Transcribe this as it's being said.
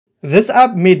This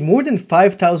app made more than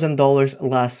 $5,000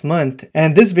 last month,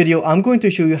 and this video I'm going to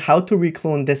show you how to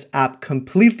reclone this app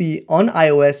completely on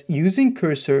iOS using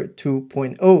Cursor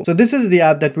 2.0. So this is the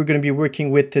app that we're going to be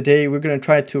working with today. We're going to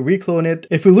try to reclone it.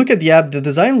 If we look at the app, the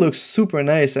design looks super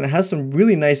nice and it has some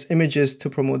really nice images to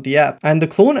promote the app. And the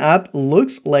clone app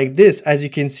looks like this. As you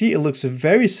can see, it looks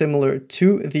very similar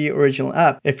to the original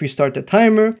app. If we start the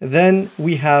timer, then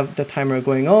we have the timer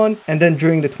going on, and then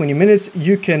during the 20 minutes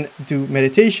you can do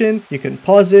meditation. You can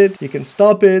pause it, you can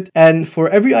stop it, and for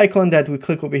every icon that we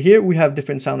click over here, we have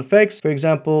different sound effects. For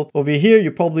example, over here, you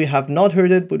probably have not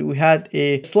heard it, but we had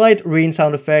a slight rain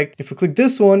sound effect. If we click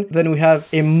this one, then we have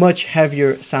a much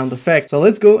heavier sound effect. So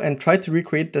let's go and try to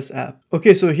recreate this app.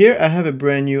 Okay, so here I have a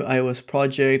brand new iOS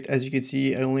project. As you can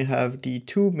see, I only have the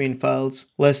two main files.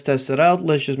 Let's test it out.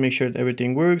 Let's just make sure that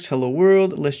everything works. Hello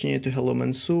world. Let's change it to hello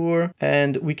Mansoor,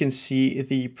 and we can see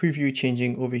the preview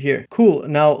changing over here. Cool.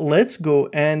 Now let's go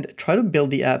and try to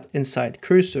build the app inside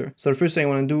Cursor. So the first thing I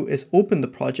want to do is open the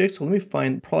project. So let me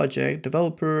find project,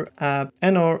 developer, app,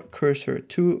 and our Cursor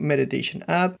 2 meditation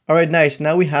app. All right, nice.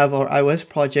 Now we have our iOS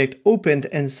project opened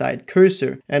inside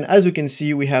Cursor. And as you can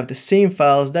see, we have the same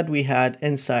files that we had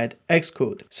inside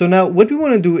Xcode. So now what we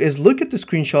want to do is look at the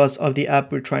screenshots of the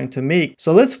app we're trying to make.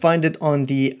 So let's find it on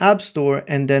the App Store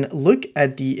and then look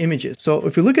at the images. So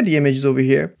if you look at the images over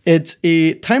here, it's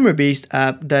a timer-based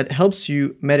app that helps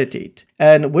you meditate.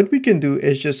 And what we can do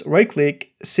is just right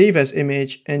click, save as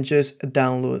image, and just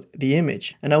download the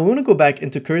image. And now we want to go back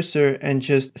into Cursor and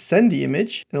just send the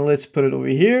image. And let's put it over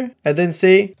here and then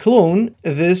say, clone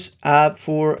this app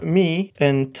for me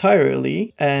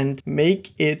entirely and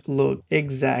make it look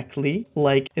exactly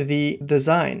like the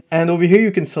design. And over here,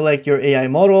 you can select your AI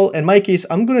model. In my case,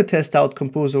 I'm going to test out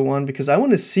Composer 1 because I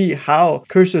want to see how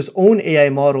Cursor's own AI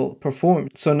model performs.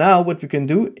 So now what we can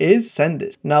do is send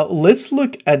this. Now let's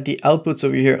look at the output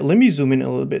over here. Let me zoom in a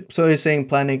little bit. So it's saying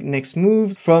planning next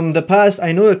move. From the past,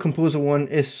 I know that Composer 1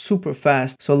 is super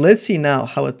fast. So let's see now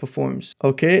how it performs.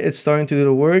 Okay, it's starting to do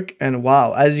the work, and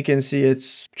wow, as you can see,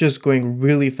 it's just going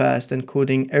really fast and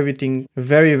coding everything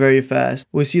very, very fast.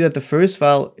 We see that the first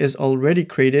file is already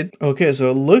created. Okay,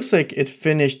 so it looks like it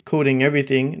finished coding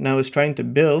everything. Now it's trying to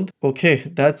build. Okay,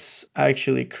 that's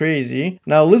actually crazy.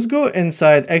 Now let's go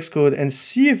inside Xcode and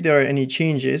see if there are any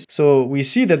changes. So we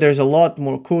see that there's a lot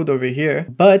more code over here,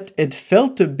 but it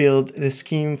failed to build the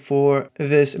scheme for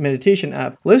this meditation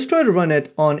app. Let's try to run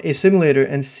it on a simulator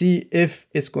and see if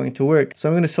it's going to work. So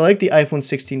I'm going to select the iPhone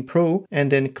 16 Pro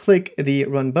and then click the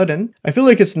run button. I feel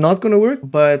like it's not going to work,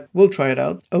 but we'll try it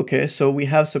out. Okay, so we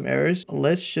have some errors.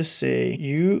 Let's just say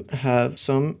you have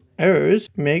some errors.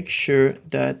 Make sure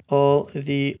that all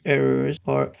the errors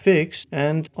are fixed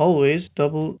and always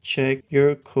double check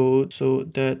your code so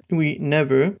that we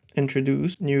never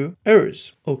introduce new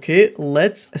errors. Okay,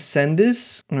 let's send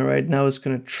this. All right, now it's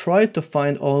going to try to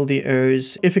find all the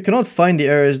errors. If it cannot find the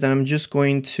errors, then I'm just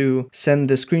going to send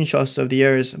the screenshots of the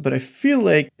errors, but I feel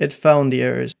like it found the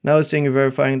errors. Now it's saying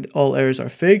verifying all errors are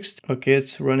fixed. Okay,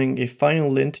 it's running a final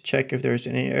lint to check if there's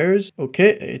any errors.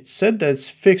 Okay, it said that it's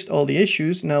fixed all the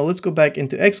issues. Now let's go back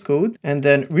into Xcode and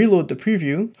then reload the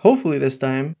preview. Hopefully this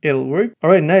time it'll work. All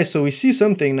right, nice. So we see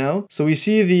something now. So we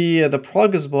see the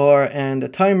progress bar and the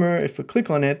timer. If we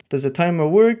click on it, does the timer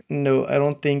work? No, I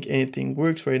don't think anything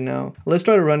works right now. Let's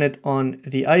try to run it on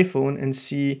the iPhone and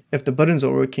see if the buttons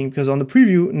are working, because on the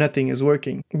preview, nothing is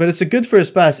working. But it's a good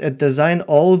first pass. It designed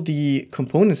all the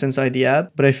components inside the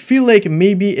app, but I feel like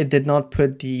maybe it did not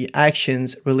put the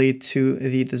actions related to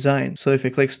the design. So if I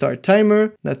click start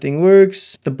timer, nothing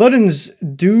works. The buttons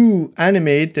do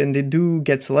animate and they do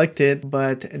get selected,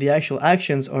 but the actual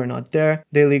actions are not there.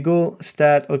 Daily goal,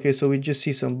 stat. Okay, so we just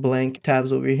see some blank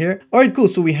tabs over here. All right, cool.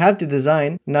 So we have the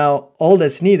design. Now all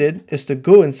that's needed is to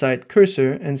go inside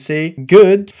Cursor and say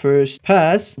good first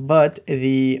pass, but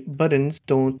the buttons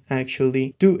don't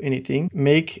actually do anything.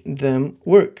 Make them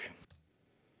work.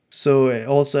 So it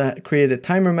also created a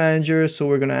timer manager. So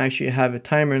we're going to actually have a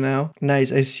timer now.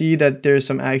 Nice. I see that there's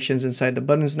some actions inside the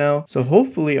buttons now. So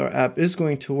hopefully our app is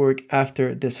going to work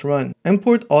after this run.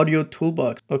 Import audio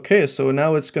toolbox. Okay, so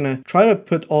now it's going to try to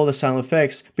put all the sound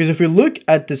effects, because if we look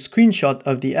at the screenshot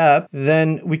of the app,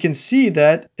 then we can see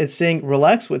that it's saying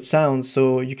relax with sounds.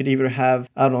 So you could either have,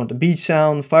 I don't know, the beach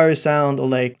sound, fire sound, or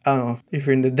like, I don't know, if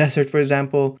you're in the desert, for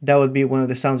example, that would be one of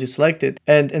the sounds you selected.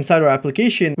 And inside our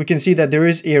application, we can see that there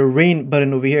is a a rain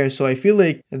button over here. So I feel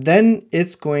like then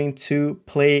it's going to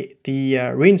play the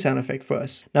rain sound effect for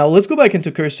us. Now let's go back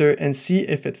into Cursor and see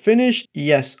if it finished.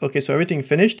 Yes. Okay, so everything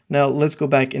finished. Now let's go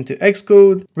back into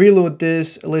Xcode, reload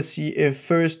this. Let's see if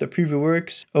first the preview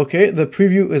works. Okay, the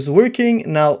preview is working.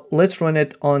 Now let's run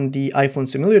it on the iPhone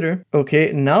simulator.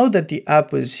 Okay, now that the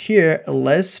app is here,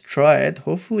 let's try it.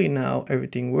 Hopefully now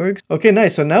everything works. Okay,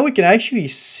 nice. So now we can actually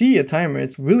see a timer.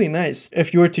 It's really nice.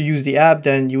 If you were to use the app,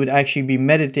 then you would actually be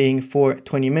meditating for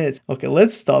 20 minutes. Okay,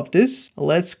 let's stop this.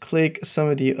 Let's click some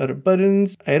of the other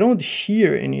buttons. I don't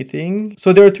hear anything.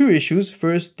 So there are two issues.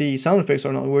 First, the sound effects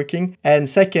are not working. And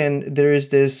second, there is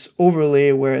this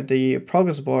overlay where the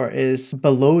progress bar is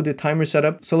below the timer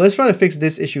setup. So let's try to fix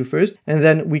this issue first, and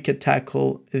then we could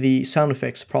tackle the sound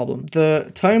effects problem.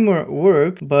 The timer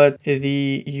worked, but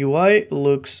the UI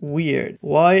looks weird.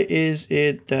 Why is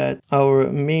it that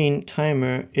our main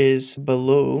timer is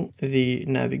below the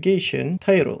navigation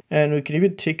title? And we can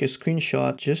even take a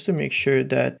screenshot just to make sure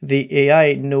that the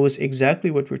AI knows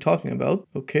exactly what we're talking about.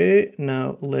 Okay,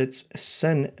 now let's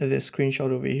send this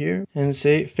screenshot over here and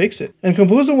say fix it. And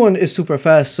Composer One is super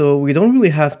fast, so we don't really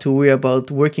have to worry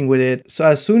about working with it. So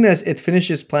as soon as it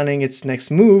finishes planning its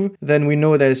next move, then we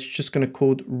know that it's just going to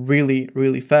code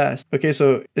really fast. Okay,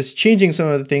 so it's changing some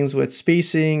of the things with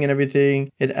spacing and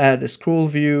everything. It added a scroll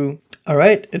view. All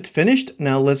right, it finished.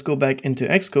 Now let's go back into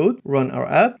Xcode, run our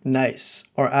app. Nice.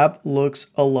 Our app looks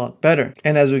a lot better.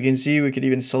 And as we can see, we could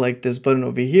even select this button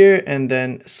over here and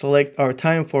then select our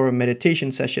time for a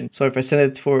meditation session. So if I set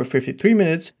it for 53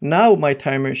 minutes, now my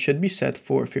timer should be set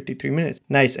for 53 minutes.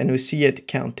 Nice. And we see it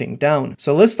counting down.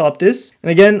 So let's stop this. And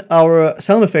again, our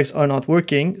sound effects are not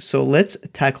working. So let's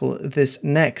tackle this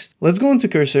next. Let's go into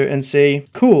Cursor and say,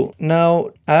 cool.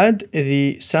 Now add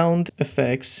the sound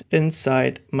effects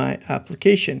inside my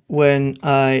application. When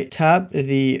I tap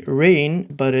the rain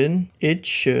button, it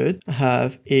should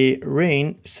have a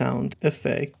rain sound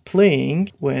effect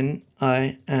playing when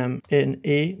I am in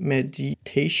a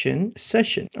meditation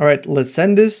session. All right, let's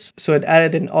send this. So it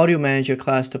added an audio manager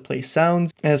class to play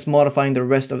sounds, and it's modifying the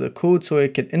rest of the code so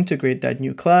it can integrate that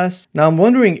new class. Now I'm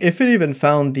wondering if it even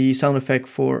found the sound effect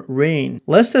for rain.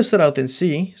 Let's test it out and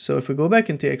see. So if we go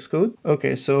back into Xcode,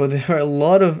 okay, so there are a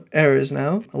lot of errors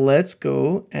now. Let's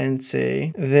go and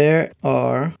say there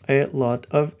are a lot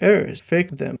of errors.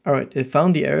 Fix them. All right, it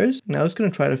found the errors. Now it's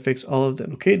going to try to fix all of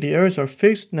them. Okay, the errors are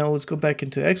fixed. Now let's go back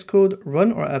into Xcode,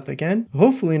 run our app again.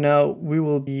 Hopefully now we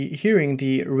will be hearing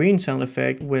the rain sound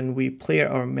effect when we play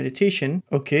our meditation.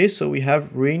 Okay, so we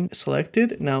have rain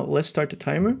selected. Now let's start the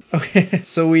timer. Okay,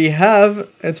 so we have,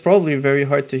 it's probably very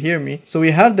hard to hear me. So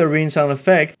we have the rain sound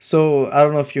effect. So I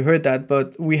don't know if you heard that,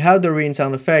 but we have the rain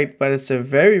sound effect, but it's a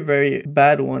very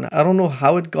bad one. I don't know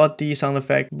how it got the sound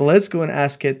effect, but let's go and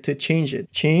ask it to change it.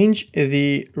 Change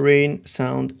the rain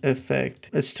sound effect.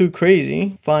 It's too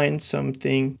crazy. Find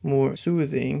something more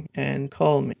soothing and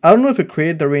calming. I don't know if it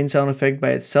created the rain sound effect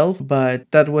by itself, but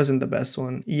that wasn't the best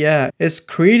one. Yeah, it's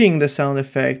creating the sound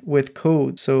effect with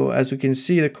code. So as we can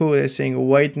see, the code is saying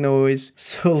white noise.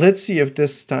 So let's see if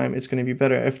this time it's going to be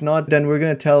better. If not, then we're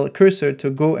going to tell Cursor to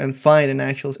go and find an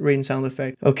actual rain sound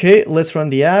effect. Okay, let's run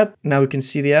the app. Now we can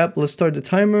see the app. Let's start the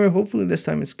timer. Hopefully this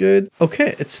time it's good.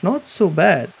 Okay, it's not so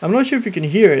bad. I'm not sure if you can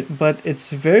hear it, but it's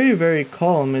very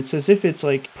calm. It's as if it's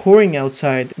like pouring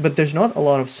outside, but there's not a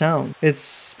lot of sound.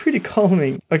 It's pretty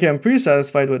calming. Okay, I'm pretty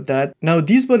satisfied with that. Now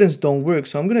these buttons don't work,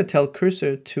 so I'm gonna tell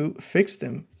Cursor to fix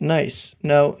them. Nice.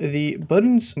 Now the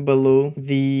buttons below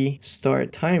the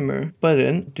start timer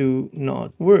button do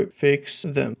not work. Fix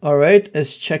them. All right,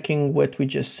 it's checking what we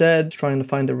just said, trying to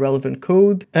find the relevant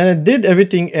code, and it did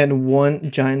everything in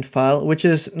one giant file, which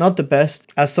is not the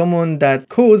best. As someone that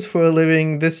codes for a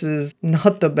living, this is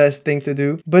not the best thing to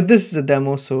do, but this is a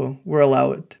demo, so we're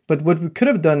allowed it. But what we could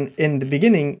have done in the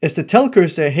beginning is to tell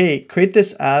Cursor, hey, create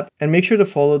this app and make sure to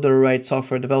follow the right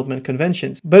software development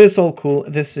conventions. But it's all cool.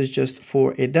 This is just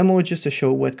for a demo, just to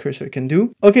show what Cursor can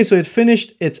do. Okay, so it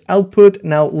finished its output.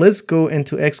 Now let's go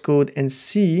into Xcode and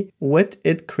see what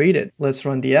it created. Let's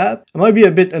run the app. It might be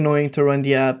a bit annoying to run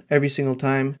the app every single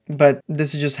time, but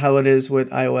this is just how it is with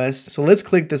iOS. So let's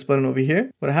click this button over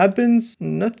here. What happens?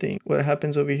 Nothing. What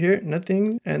happens over here?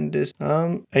 Nothing. And this,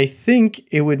 I think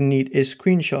it would need a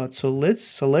screenshot. So let's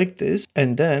select this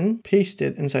and then paste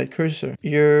it inside cursor.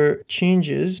 Your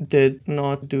changes did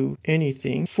not do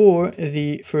anything. For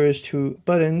the first two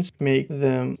buttons, make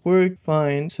them work.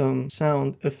 Find some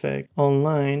sound effect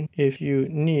online if you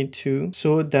need to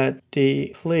so that they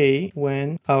play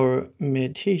when our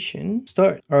meditation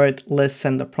starts. All right, let's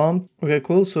send the prompt. Okay,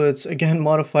 cool. So it's again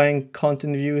modifying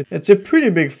content view. It's a pretty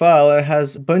big file. It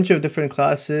has a bunch of different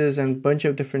classes and a bunch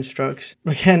of different structs.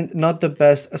 Again, not the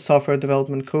best software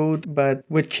development code, but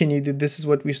what can you do? This is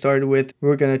what we started with.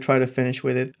 We're gonna try to finish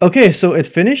with it. Okay, so it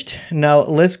finished. Now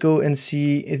let's go and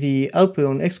see the output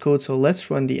on Xcode. So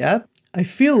let's run the app. I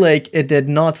feel like it did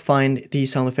not find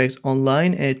these sound effects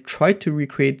online and it tried to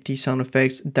recreate these sound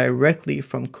effects directly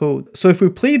from code. So if we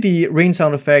play the rain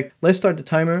sound effect, let's start the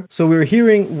timer. So we're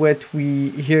hearing what we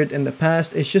heard in the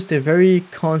past. It's just a very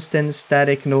constant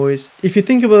static noise. If you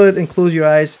think about it and close your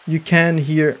eyes, you can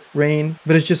hear rain,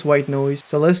 but it's just white noise.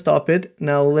 So let's stop it.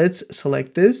 Now let's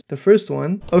select this, the first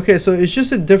one. Okay, so it's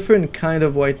just a different kind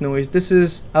of white noise. This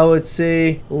is, I would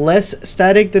say, less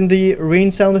static than the rain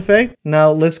sound effect.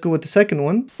 Now let's go with the second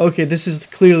one. Okay, this is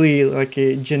clearly like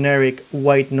a generic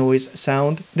white noise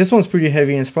sound. This one's pretty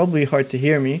heavy and it's probably hard to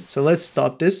hear me. So let's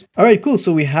stop this. All right, cool.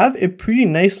 So we have a pretty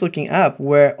nice looking app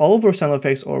where all of our sound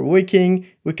effects are working.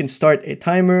 We can start a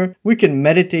timer. We can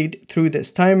meditate through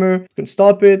this timer. We can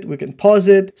stop it. We can pause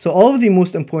it. So all of the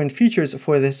most important features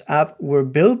for this app were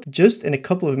built just in a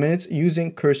couple of minutes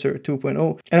using Cursor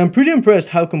 2.0. And I'm pretty impressed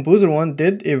how Composer 1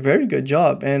 did a very good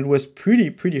job and was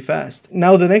pretty fast.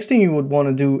 Now, the next thing you would want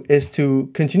to do is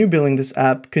to continue building this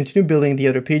app, continue building the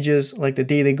other pages like the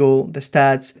daily goal, the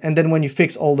stats. And then when you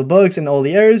fix all the bugs and all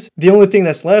the errors, the only thing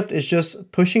that's left is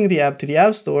just pushing the app to the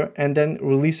App Store and then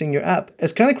releasing your app.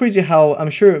 It's kind of crazy how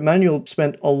I'm sure Manuel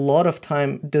spent a lot of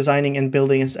time designing and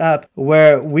building his app,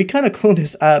 where we kind of cloned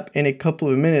his app in a couple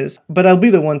of minutes, but I'll be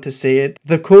the one to say it.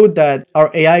 The code that our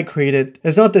AI created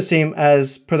is not the same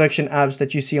as production apps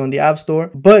that you see on the App Store,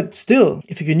 but still,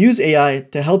 if you can use AI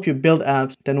to help you build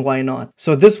apps, then why not?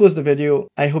 So this was the video.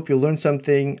 I hope you learned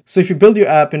something. So if you build your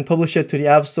app and publish it to the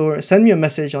App Store, send me a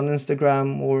message on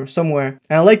Instagram or somewhere,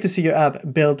 and I'd like to see your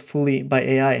app built fully by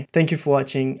AI. Thank you for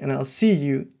watching, and I'll see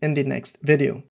you in the next video.